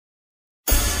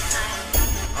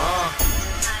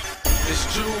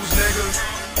Jules, nigga.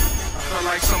 I feel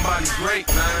like somebody great,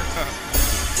 man.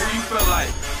 Who you feel like?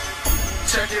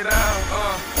 Check it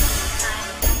out,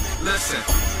 listen.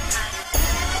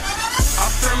 I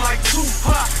feel like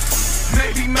Tupac,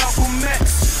 maybe Malcolm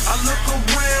X. I look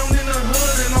around in the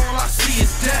hood and all I see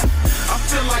is death. I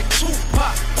feel like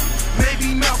Tupac,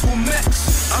 maybe Malcolm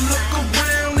X. I look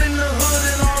around in the hood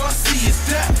and all I see is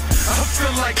death. I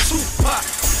feel like Tupac,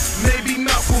 maybe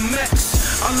Malcolm X.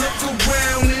 I look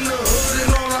around in the hood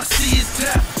and all I see is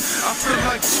death. I feel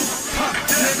like Tupac,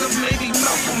 nigga, maybe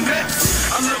Malcolm X.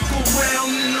 I look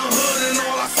around in the hood and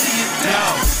all I see is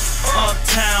death.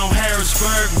 Uptown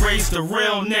Harrisburg raised a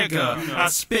real nigga. I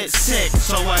spit sick,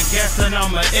 so I guess that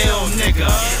I'm a ill nigga.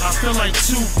 I feel like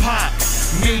Tupac,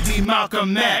 maybe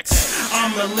Malcolm X.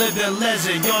 I'm a living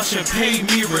legend, y'all should pay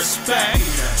me respect.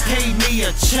 Pay me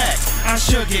a check, I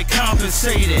should get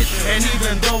compensated. And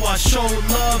even though I show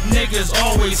love, niggas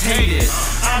always hate it.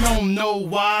 I don't know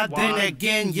why, then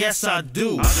again, yes I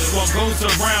do. What goes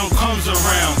around comes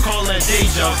around, call it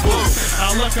deja vu.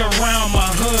 I look around my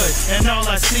hood and all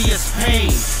I see is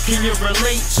pain. Can you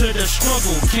relate to the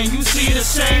struggle? Can you see the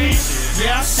same?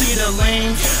 Yeah, I see the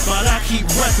lane, but I keep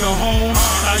reppin' home.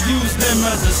 I use them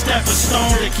as a stepping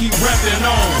stone to keep reppin'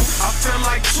 on. I feel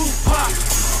like Tupac,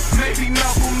 maybe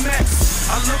Malcolm X.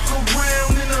 I look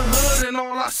around in the hood and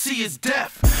all I see is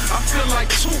death. I feel like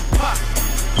Tupac,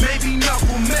 maybe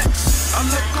Malcolm X. I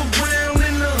look around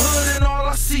in the hood and all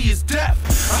I see is death.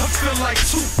 I feel like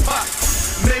Tupac,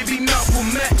 maybe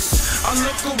Malcolm X. I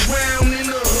look around in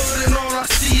the hood and all I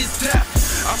see is death.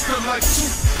 I feel like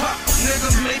Tupac, nigga,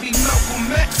 maybe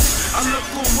Malcolm X. I look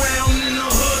around in the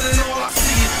hood and all I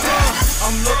see is death.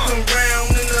 I'm looking around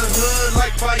in the hood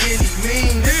like by any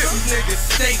means. These niggas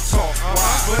stay talk,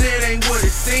 but it ain't what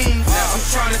it seems. I'm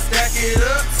trying to stack it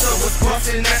up, so it's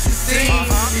busting at the seams.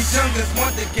 These youngers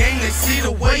want the game, they see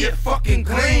the way it fucking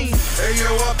gleams. Hey yo,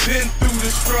 I've been through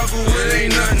the struggle, it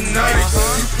ain't nothing nice.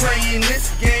 You playing this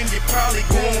game, you probably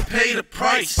gon' pay the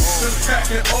price. Cause back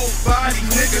in 05, these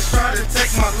niggas tried to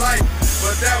take my life,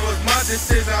 but that was my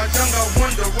decision. I was young, I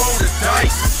wanted to roll the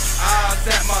dice. I was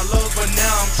at my lows, but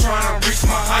now I'm trying to reach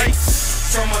my heights.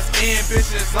 So much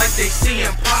ambition, it's like they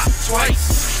seeing pop twice.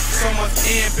 So much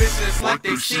ambition, it's like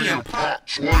they seeing pop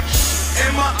twice.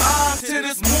 In my eyes to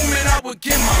this movement, I would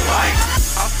give my life.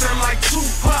 I feel like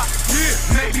Tupac,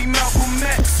 maybe Malcolm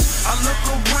X. I look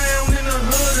around in the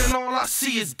hood and all I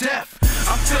see is death.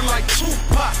 I feel like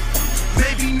Tupac,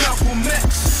 maybe Malcolm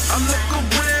X. I look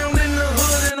around in the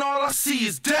hood and all I see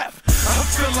is death. I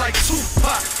feel like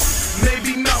Tupac,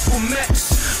 maybe Malcolm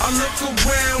X. I look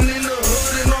around in the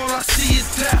hood and all I see is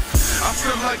death. I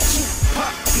feel like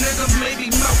Tupac, nigga, maybe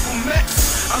Malcolm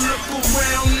X. I look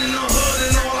around in the hood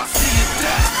and all I see is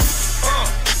death.